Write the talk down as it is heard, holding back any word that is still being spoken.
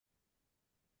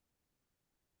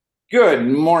Good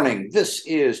morning. This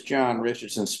is John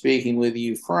Richardson speaking with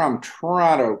you from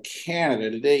Toronto, Canada.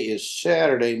 Today is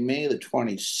Saturday, May the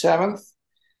 27th,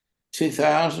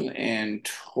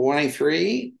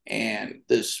 2023. And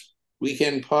this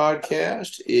weekend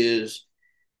podcast is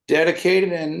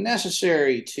dedicated and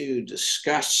necessary to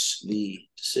discuss the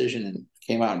decision that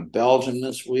came out in Belgium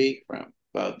this week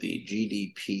about the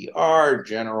GDPR,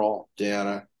 General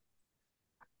Data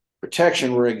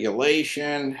Protection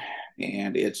Regulation,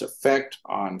 and its effect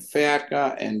on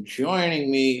FATCA. And joining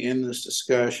me in this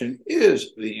discussion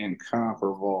is the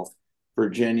incomparable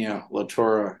Virginia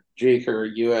Latora Jaker,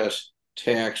 U.S.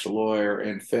 tax lawyer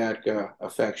and FATCA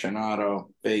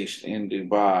aficionado based in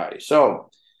Dubai. So,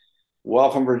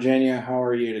 welcome, Virginia. How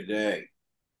are you today?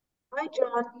 Hi,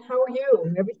 John. How are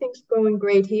you? Everything's going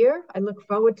great here. I look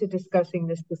forward to discussing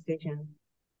this decision.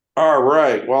 All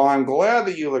right. Well, I'm glad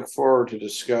that you look forward to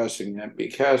discussing it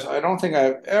because I don't think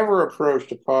I've ever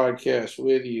approached a podcast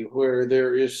with you where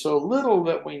there is so little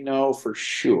that we know for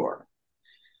sure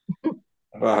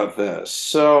about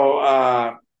this.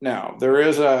 Now there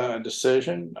is a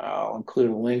decision. I'll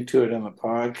include a link to it in the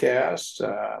podcast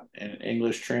in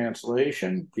English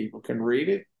translation. People can read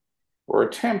it or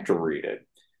attempt to read it.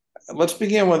 Let's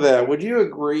begin with that. Would you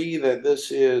agree that this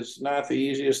is not the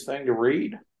easiest thing to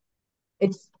read?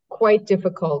 It's quite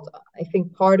difficult. I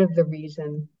think part of the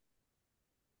reason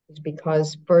is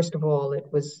because, first of all,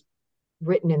 it was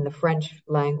written in the French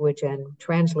language and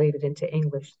translated into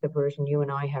English, the version you and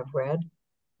I have read.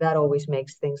 That always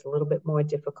makes things a little bit more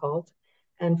difficult.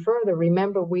 And further,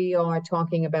 remember, we are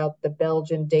talking about the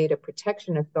Belgian Data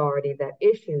Protection Authority that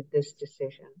issued this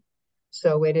decision.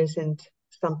 So it isn't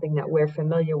something that we're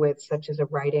familiar with, such as a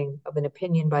writing of an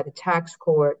opinion by the tax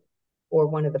court or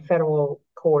one of the federal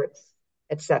courts,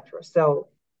 etc. So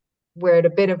we're at a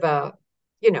bit of a,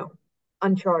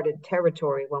 uncharted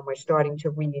territory when we're starting to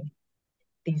read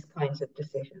these kinds of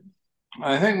decisions.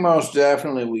 I think most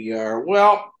definitely we are.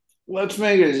 Well, let's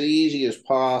make it as easy as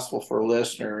possible for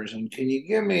listeners. And can you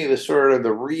give me the sort of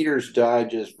the Reader's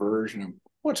Digest version of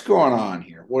what's going on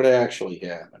here? What actually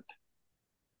happened?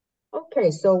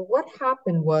 Okay, so what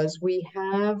happened was we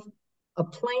have a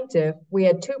plaintiff. We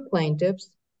had two plaintiffs.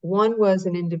 One was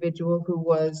an individual who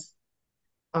was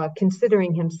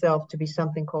considering himself to be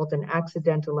something called an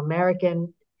accidental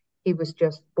American. He was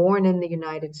just born in the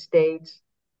United States,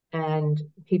 and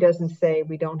he doesn't say,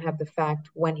 we don't have the fact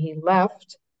when he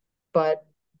left, but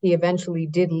he eventually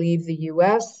did leave the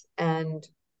US and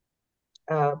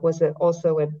was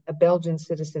also a Belgian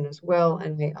citizen as well,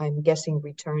 and I'm guessing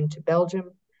returned to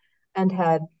Belgium and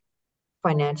had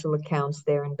financial accounts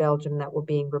there in Belgium that were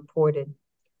being reported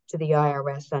to the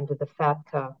IRS under the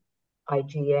FATCA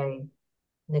IGA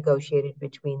negotiated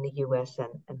between the US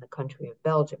and the country of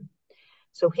Belgium.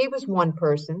 So he was one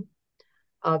person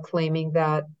claiming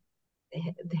that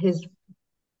his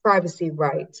privacy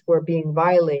rights were being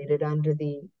violated under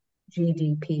the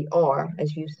GDPR,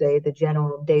 as you say, the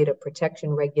General Data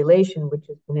Protection Regulation, which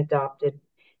has been adopted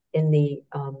in the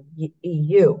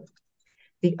EU.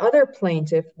 The other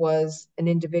plaintiff was an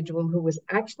individual who was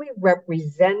actually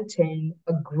representing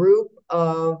a group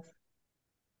of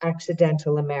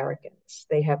accidental Americans.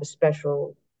 They have a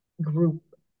special group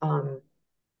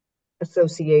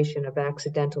association of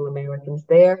accidental Americans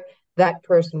there. That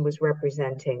person was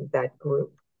representing that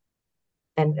group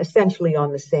and essentially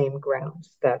on the same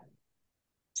grounds that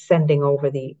sending over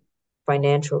the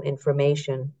financial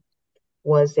information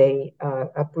was a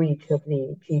breach of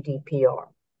the GDPR.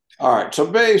 All right. So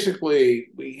basically,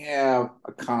 we have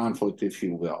a conflict, if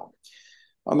you will.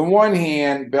 On the one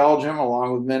hand, Belgium,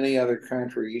 along with many other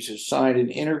countries, has signed an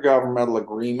intergovernmental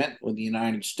agreement with the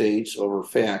United States over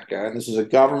FATCA. And this is a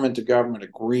government to government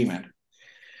agreement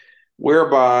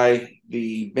whereby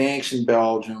the banks in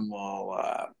Belgium will,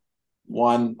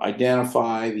 one,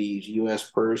 identify these U.S.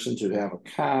 persons who have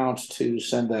accounts, two,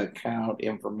 send that account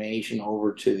information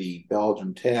over to the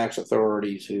Belgian tax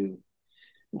authorities who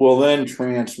will then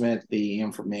transmit the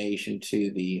information to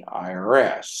the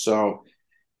IRS. So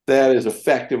that is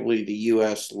effectively the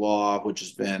U.S. law, which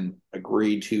has been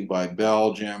agreed to by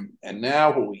Belgium. And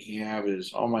now what we have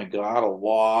is, oh my God, a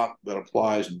law that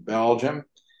applies in Belgium,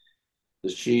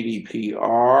 this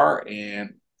GDPR.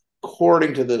 And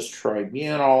according to this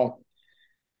tribunal,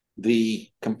 the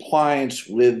compliance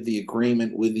with the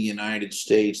agreement with the United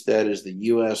States, that is the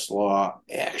U.S. law,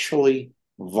 actually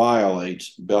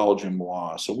violates Belgium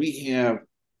law. So we have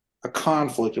a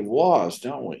conflict of laws,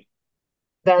 don't we?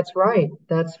 That's right.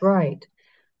 That's right.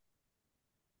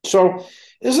 So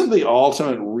isn't the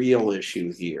ultimate real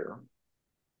issue here,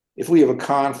 if we have a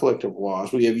conflict of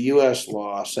laws, we have U.S.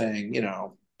 law saying,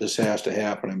 this has to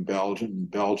happen in Belgium,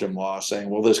 Belgium law saying,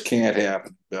 well, this can't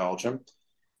happen in Belgium.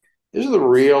 Is the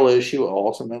real issue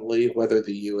ultimately whether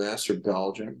the US or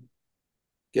Belgium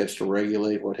gets to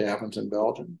regulate what happens in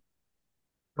Belgium?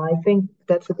 I think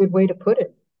that's a good way to put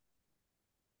it.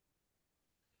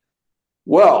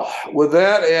 Well, with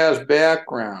that as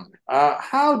background,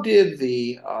 how did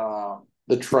the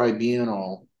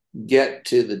tribunal get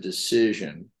to the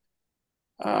decision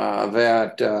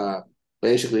that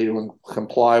basically to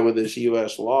comply with this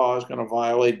U.S. law is going to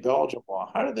violate Belgium law?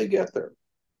 How did they get there?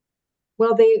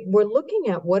 Well, they were looking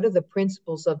at what are the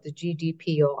principles of the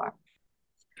GDPR.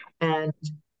 And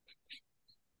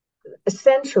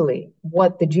essentially,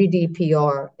 what the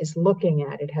GDPR is looking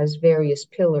at, it has various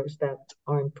pillars that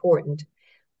are important.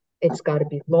 It's got to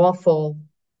be lawful,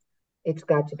 it's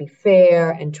got to be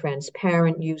fair and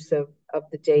transparent use of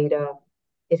the data.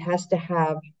 It has to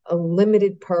have a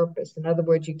limited purpose. In other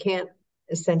words, you can't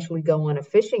essentially go on a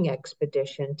fishing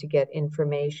expedition to get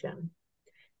information.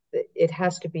 It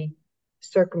has to be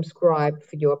circumscribed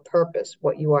for your purpose,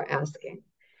 what you are asking.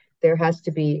 There has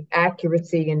to be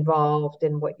accuracy involved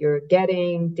in what you're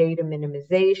getting, data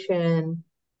minimization.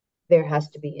 There has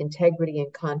to be integrity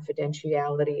and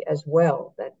confidentiality as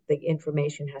well, that the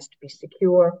information has to be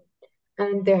secure,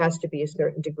 and there has to be a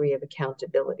certain degree of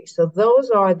accountability. So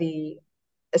those are the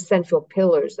essential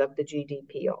pillars of the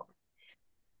GDPR.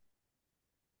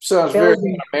 Sounds very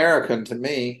Belgium, American to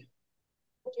me.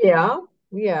 yeah,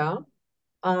 yeah.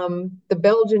 The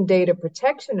Belgian Data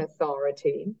Protection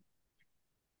Authority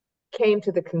came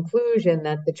to the conclusion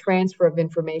that the transfer of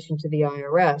information to the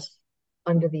IRS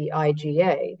under the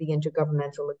IGA, the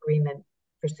Intergovernmental Agreement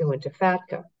pursuant to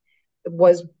FATCA,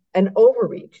 was an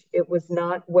overreach. It was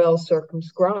not well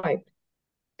circumscribed,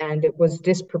 and it was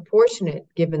disproportionate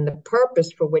given the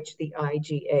purpose for which the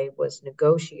IGA was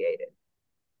negotiated.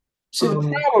 See, the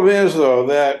problem is, though,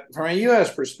 that from a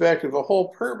U.S. perspective, the whole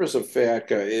purpose of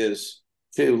FATCA is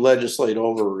to legislate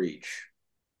overreach.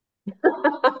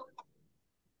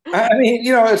 I mean,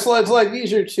 it's like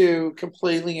these are two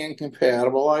completely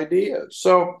incompatible ideas.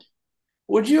 So,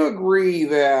 would you agree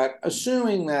that,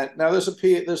 assuming that now this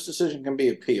decision can be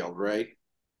appealed, right?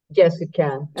 Yes, it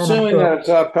can, and I'm Assuming sure. that it's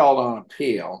upheld on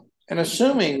appeal, and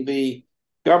assuming the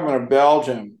government of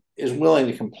Belgium is willing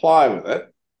to comply with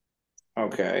it,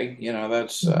 okay,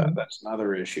 that's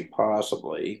another issue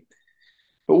possibly.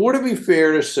 But would it be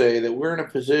fair to say that we're in a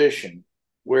position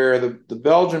where the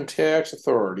Belgian tax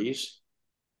authorities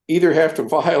either have to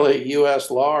violate U.S.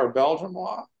 law or Belgian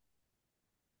law?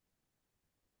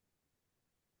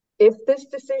 If this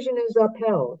decision is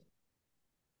upheld,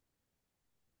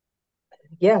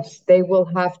 yes, they will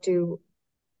have to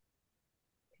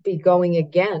be going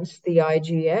against the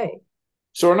IGA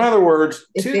So, in other words,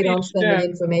 if to they the don't send the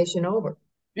extent, information over.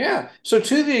 yeah, so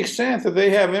to the extent that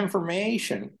they have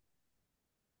information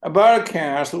about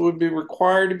accounts that would be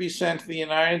required to be sent to the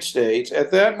United States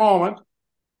at that moment,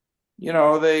 you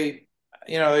know, they,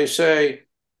 they say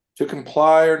to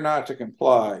comply or not to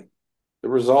comply. The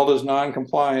result is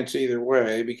non-compliance either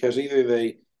way, because either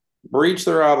they breach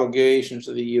their obligations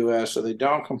to the U.S. or they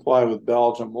don't comply with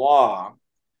Belgium law.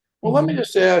 Well, let me Mhm.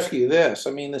 just ask you this.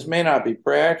 I mean, this may not be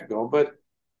practical, but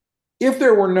if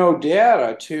there were no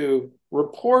data to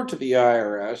report to the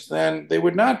IRS, then they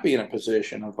would not be in a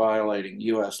position of violating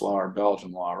U.S. law or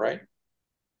Belgian law, right?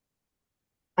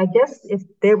 I guess if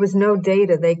there was no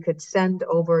data, they could send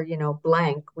over,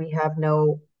 blank. We have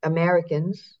no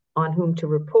Americans on whom to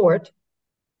report.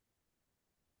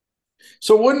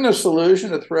 So, wouldn't a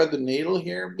solution to thread the needle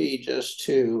here be just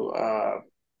to,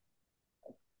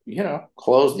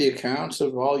 close the accounts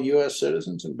of all U.S.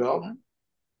 citizens in Belgium?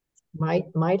 Might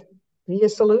be a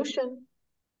solution.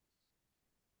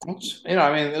 I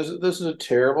mean, this is a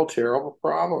terrible, terrible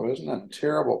problem, isn't it? A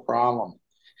terrible problem.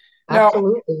 Now,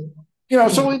 Absolutely.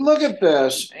 so we look at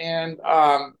this, and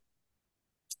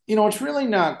it's really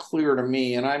not clear to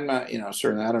me, and I'm not,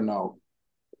 certainly I don't know.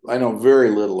 I know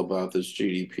very little about this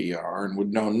GDPR and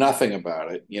would know nothing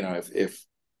about it, if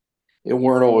it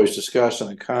weren't always discussed in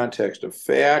the context of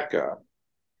FATCA.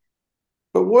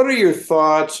 But what are your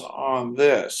thoughts on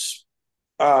this?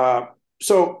 Uh,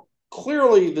 so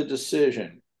clearly, the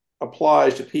decision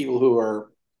applies to people who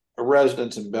are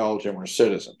residents in Belgium or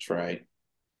citizens, right?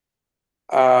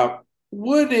 Uh,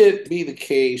 would it be the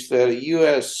case that a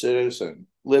U.S. citizen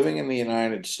living in the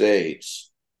United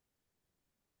States,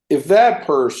 if that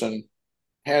person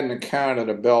had an account at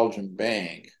a Belgian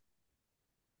bank,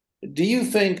 do you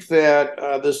think that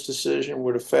this decision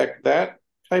would affect that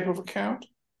type of account?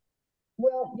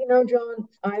 Well, John,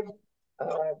 I've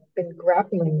been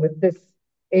grappling with this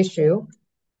issue.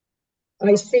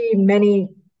 I see many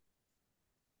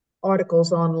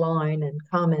articles online and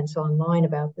comments online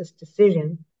about this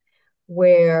decision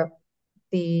where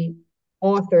the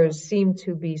authors seem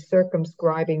to be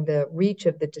circumscribing the reach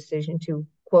of the decision to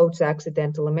quotes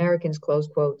accidental Americans, close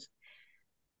quotes,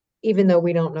 even though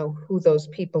we don't know who those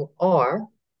people are.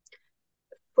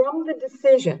 From the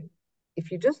decision,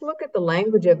 if you just look at the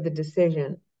language of the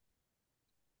decision,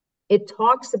 it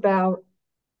talks about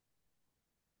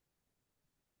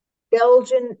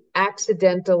Belgian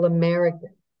accidental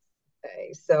Americans.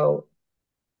 Okay, so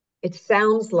it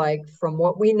sounds like, from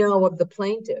what we know of the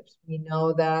plaintiffs, we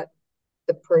know that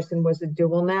the person was a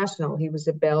dual national. He was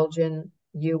a Belgian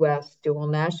US dual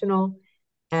national.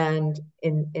 And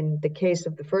in the case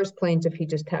of the first plaintiff, he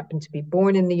just happened to be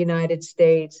born in the United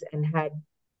States and had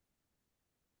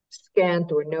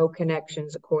scant or no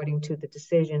connections, according to the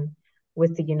decision,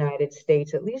 with the United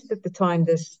States, at least at the time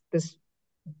this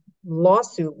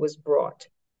lawsuit was brought.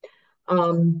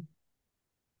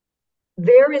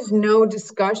 There is no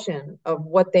discussion of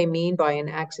what they mean by an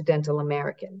accidental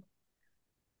American.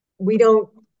 We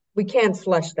can't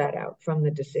flesh that out from the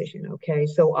decision, okay?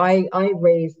 So I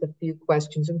raised a few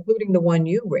questions, including the one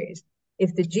you raised.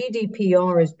 If the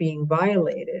GDPR is being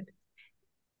violated,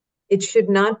 it should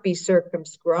not be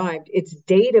circumscribed. It's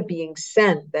data being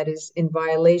sent that is in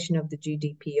violation of the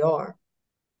GDPR,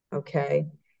 okay?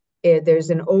 There's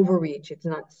an overreach, it's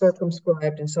not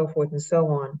circumscribed, and so forth and so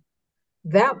on.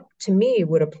 That, to me,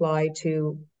 would apply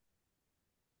to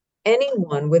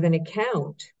anyone with an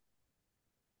account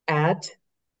at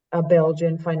a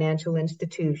Belgian financial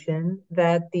institution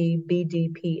that the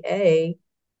BDPA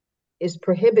is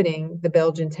prohibiting the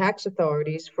Belgian tax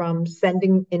authorities from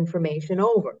sending information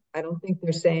over. I don't think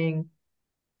they're saying,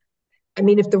 I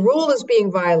mean, if the rule is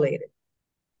being violated,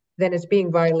 then it's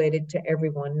being violated to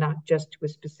everyone, not just to a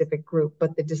specific group.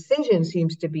 But the decision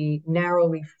seems to be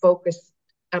narrowly focused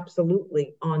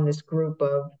absolutely on this group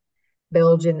of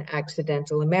Belgian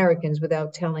accidental Americans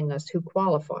without telling us who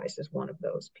qualifies as one of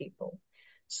those people.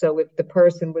 So if the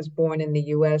person was born in the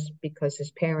US because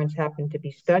his parents happened to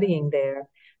be studying there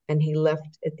and he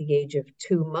left at the age of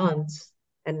 2 months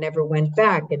and never went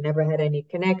back and never had any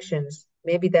connections,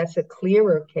 maybe that's a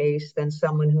clearer case than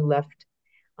someone who left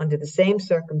under the same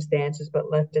circumstances but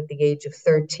left at the age of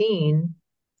 13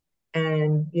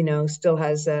 and, you know, still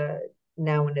has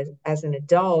now as an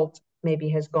adult, maybe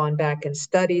has gone back and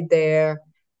studied there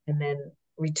and then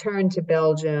returned to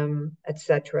Belgium, et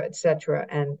cetera,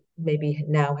 and maybe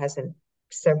now has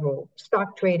several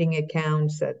stock trading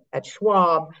accounts at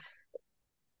Schwab.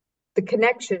 The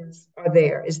connections are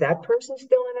there. Is that person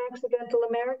still an accidental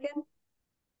American?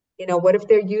 You know, what if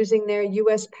they're using their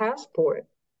US passport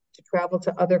to travel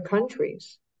to other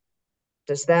countries?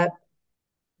 Does that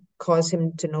cause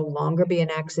him to no longer be an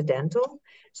accidental?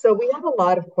 So we have a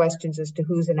lot of questions as to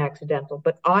who's an accidental,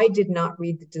 but I did not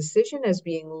read the decision as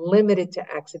being limited to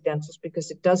accidentals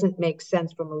because it doesn't make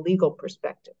sense from a legal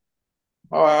perspective.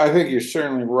 Oh, I think you're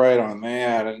certainly right on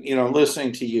that. And,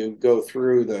 listening to you go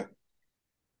through the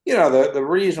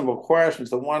reasonable questions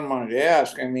that one might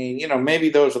ask. I mean, maybe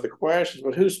those are the questions,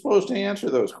 but who's supposed to answer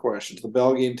those questions? The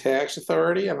Belgian tax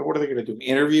authority? I mean, what are they going to do?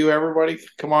 Interview everybody?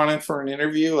 Come on in for an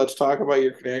interview. Let's talk about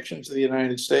your connections to the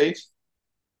United States.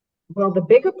 Well, the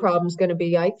bigger problem is going to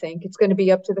be, I think, it's going to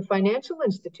be up to the financial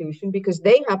institution because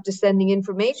they have to send the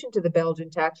information to the Belgian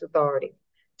tax authority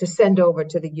to send over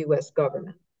to the US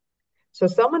government. So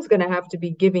someone's going to have to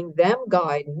be giving them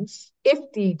guidance if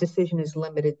the decision is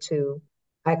limited to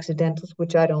accidentals,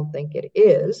 which I don't think it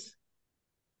is.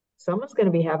 Someone's going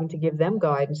to be having to give them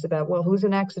guidance about, well, who's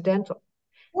an accidental?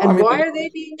 Well, I And mean, why are they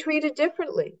being treated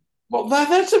differently? well,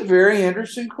 that's a very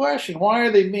interesting question. Why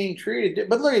are they being treated?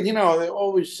 But look, they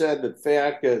always said that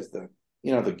FATCA is the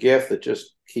gift that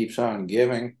just keeps on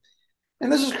giving. And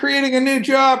this is creating a new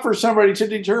job for somebody to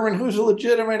determine who's a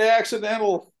legitimate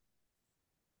accidental.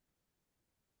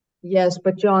 Yes,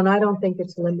 but John, I don't think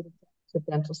it's limited to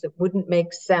accidentals. It wouldn't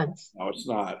make sense. No, it's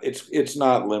not. It's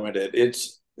not limited.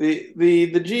 It's the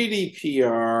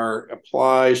GDPR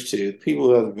applies to people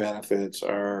who have the benefits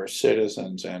are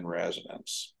citizens and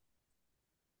residents.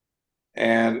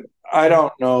 And I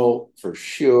don't know for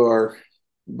sure,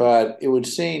 but it would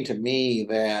seem to me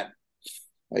that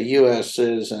a U.S.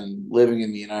 citizen living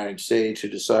in the United States who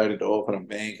decided to open a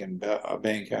bank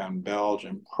account in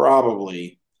Belgium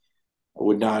probably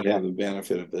would not have the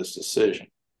benefit of this decision.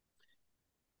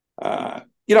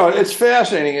 It's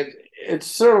fascinating. It's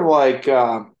sort of like,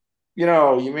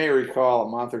 you may recall a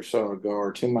month or so ago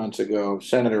or 2 months ago,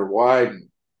 Senator Wyden,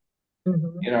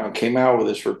 came out with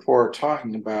this report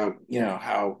talking about,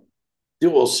 how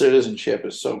dual citizenship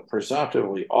is so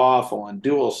presumptively awful and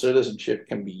dual citizenship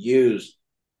can be used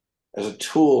as a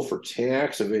tool for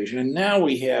tax evasion. And now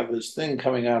we have this thing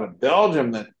coming out of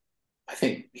Belgium that I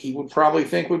think he would probably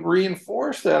think would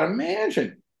reinforce that.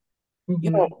 Imagine,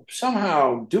 Hmm.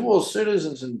 somehow dual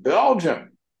citizens in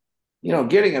Belgium,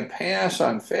 getting a pass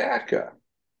on FATCA.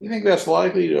 You think that's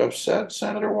likely to upset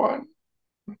Senator Wyden?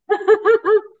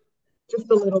 Just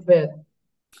a little bit,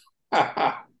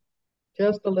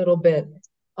 just a little bit.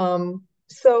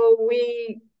 So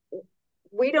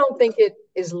we don't think it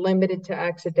is limited to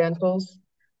accidentals.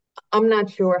 I'm not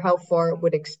sure how far it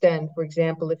would extend. For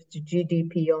example, if the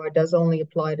GDPR does only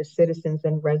apply to citizens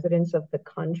and residents of the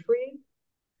country,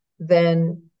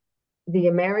 then the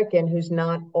American who's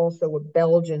not also a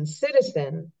Belgian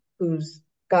citizen, who's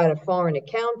got a foreign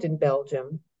account in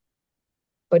Belgium,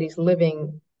 but he's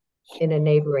living in a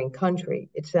neighboring country,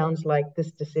 it sounds like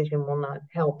this decision will not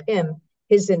help him.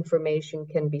 His information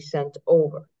can be sent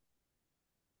over.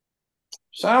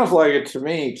 Sounds like it to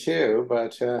me too,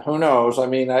 but who knows? I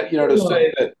mean, to Who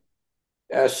say knows? that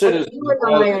Okay, citizens you and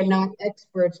and I are residents, not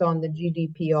experts on the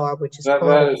GDPR, which is that part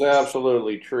that of is this.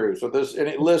 absolutely true. So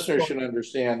listeners should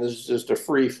understand this is just a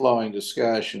free flowing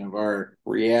discussion of our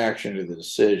reaction to the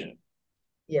decision.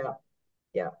 Yeah,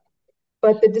 yeah.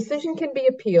 But the decision can be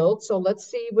appealed. So let's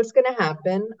see what's going to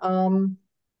happen.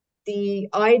 The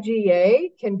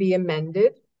IGA can be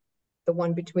amended. The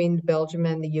one between Belgium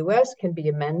and the US can be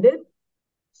amended.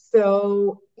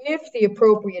 So if the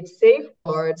appropriate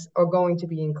safeguards are going to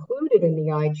be included in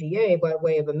the IGA by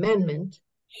way of amendment,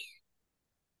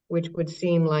 which would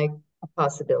seem like a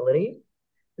possibility,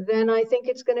 then I think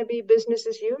it's going to be business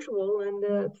as usual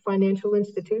and financial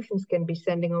institutions can be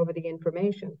sending over the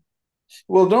information.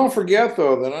 Well, don't forget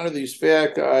though that under these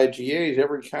FATCA IGAs,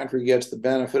 every country gets the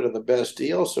benefit of the best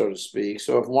deal, so to speak.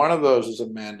 So if one of those is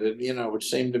amended, it would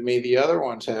seem to me the other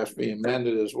ones have to be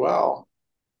amended as well.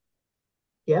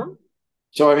 Yeah.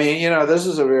 So I mean, this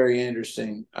is a very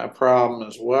interesting problem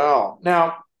as well.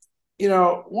 Now,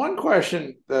 one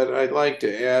question that I'd like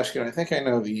to ask, and I think I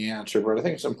know the answer, but I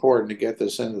think it's important to get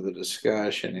this into the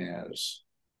discussion is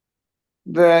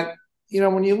that,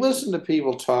 when you listen to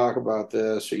people talk about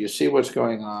this or you see what's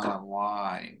going on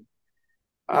online,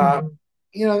 uh,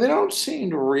 Mhm. they don't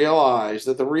seem to realize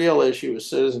that the real issue is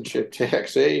citizenship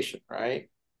taxation, right?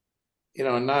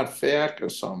 Not FATCA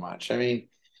so much. I mean,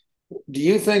 do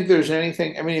you think there's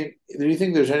anything, do you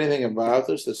think there's anything about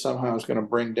this that somehow is going to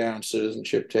bring down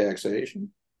citizenship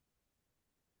taxation?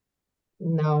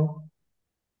 No,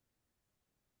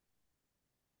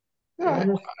 Yeah,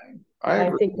 honestly, I I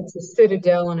agree. think it's a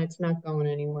citadel and it's not going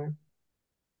anywhere.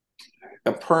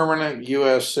 A permanent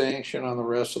U.S. sanction on the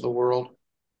rest of the world.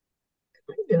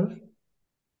 Kind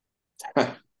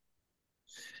of.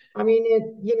 I mean,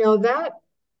 that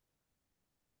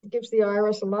gives the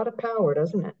IRS a lot of power,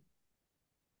 doesn't it?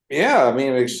 Yeah, I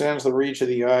mean, it extends the reach of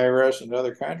the IRS into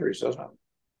other countries, doesn't it?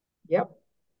 Yep.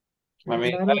 I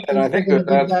mean, And I don't and I think they're think going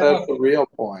that to give that that's up. the real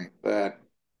point that,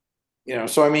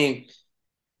 so I mean,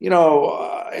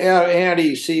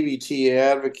 anti-CBT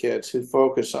advocates who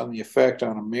focus on the effect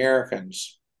on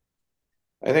Americans,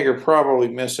 I think are probably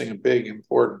missing a big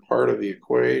important part of the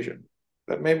equation.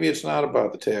 That maybe it's not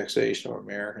about the taxation of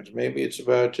Americans. Maybe it's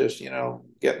about just,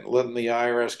 letting the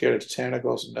IRS get its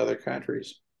tentacles in other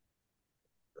countries.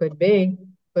 Could be,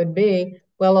 could be.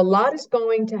 Well, a lot is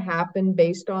going to happen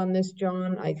based on this,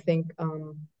 John. I think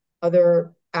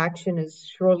other action is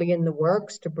surely in the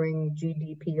works to bring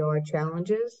GDPR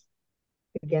challenges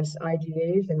against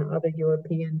IGAs in other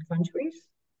European countries.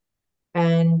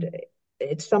 And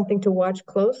it's something to watch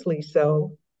closely.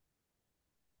 So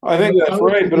I I think look that's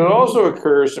forward right, to but it the also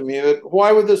occurs to me that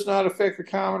why would this not affect the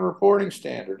common reporting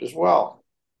standard as well?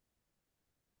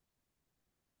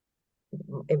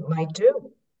 it might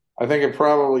do. I think it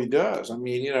probably does. I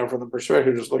mean, from the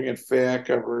perspective of just looking at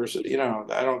FATCA versus,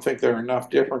 I don't think there are enough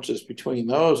differences between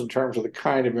those in terms of the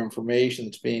kind of information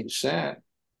that's being sent,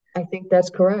 I think that's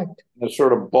correct. the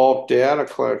sort of bulk data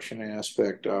collection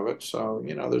aspect of it. So,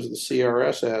 there's the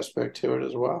CRS aspect to it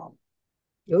as well.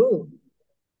 Ooh.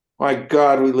 My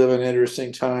God, we live in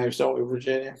interesting times, don't we,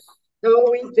 Virginia? Oh,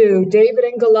 we do. David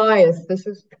and Goliath. This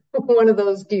is one of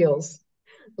those deals.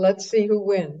 Let's see who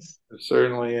wins. It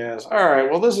certainly is. All right.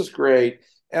 Well, this is great.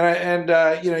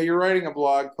 You're writing a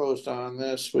blog post on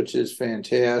this, which is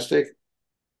fantastic.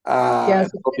 Yes, And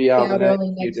it it'll should be be out in out the next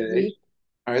early few next days. week.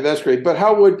 All right, that's great. But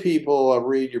how would people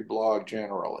read your blog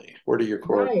generally? Where do your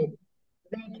course? Right.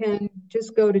 They can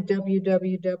just go to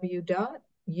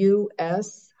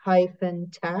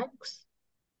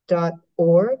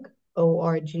www.us-tax.org,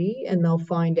 O-R-G, and they'll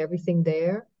find everything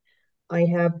there. I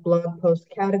have blog post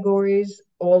categories.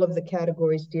 All of the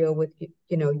categories deal with,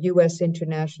 US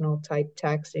international type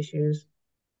tax issues.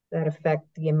 that affect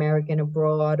the American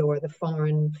abroad or the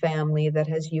foreign family that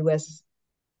has U.S.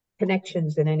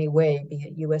 connections in any way, be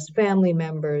it U.S. family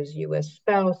members, U.S.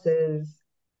 spouses,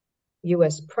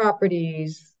 U.S.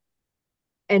 properties,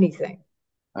 anything.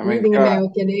 I mean, Breathing God,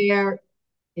 American air,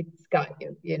 it's got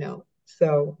you, you know.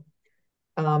 So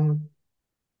um,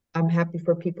 I'm happy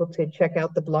for people to check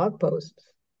out the blog posts.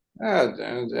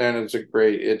 and it's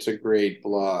a great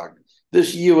blog.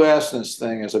 This U.S.ness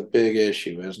thing is a big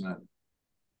issue, isn't it?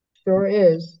 Sure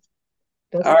is.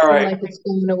 All Doesn't seem right. like it's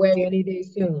going away any day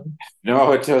soon.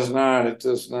 No, it does not. It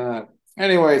does not.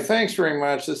 Anyway, thanks very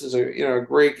much. This is a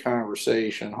great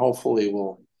conversation. Hopefully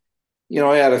we'll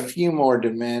add a few more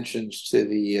dimensions to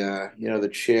the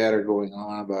chatter going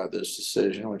on about this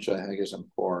decision, which I think is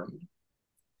important.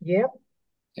 Yep,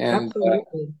 And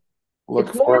absolutely. look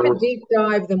It's more of a forward. deep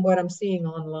dive than what I'm seeing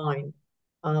online,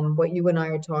 what you and I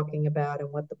are talking about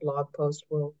and what the blog post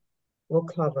will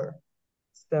cover.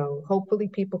 So hopefully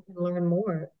people can learn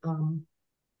more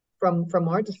from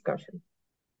our discussion.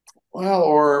 Well,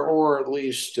 or at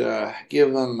least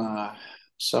give them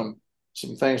some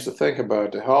things to think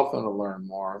about to help them to learn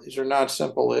more. These are not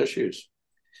simple issues.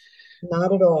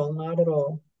 Not at all, not at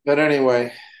all. But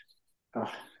anyway, uh,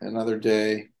 another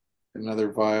day,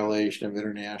 another violation of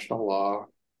international law.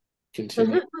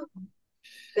 Continue.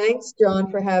 Thanks,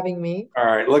 John, for having me. All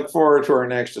right. Look forward to our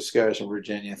next discussion,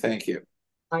 Virginia. Thank you.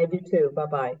 I do too. Bye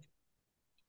bye.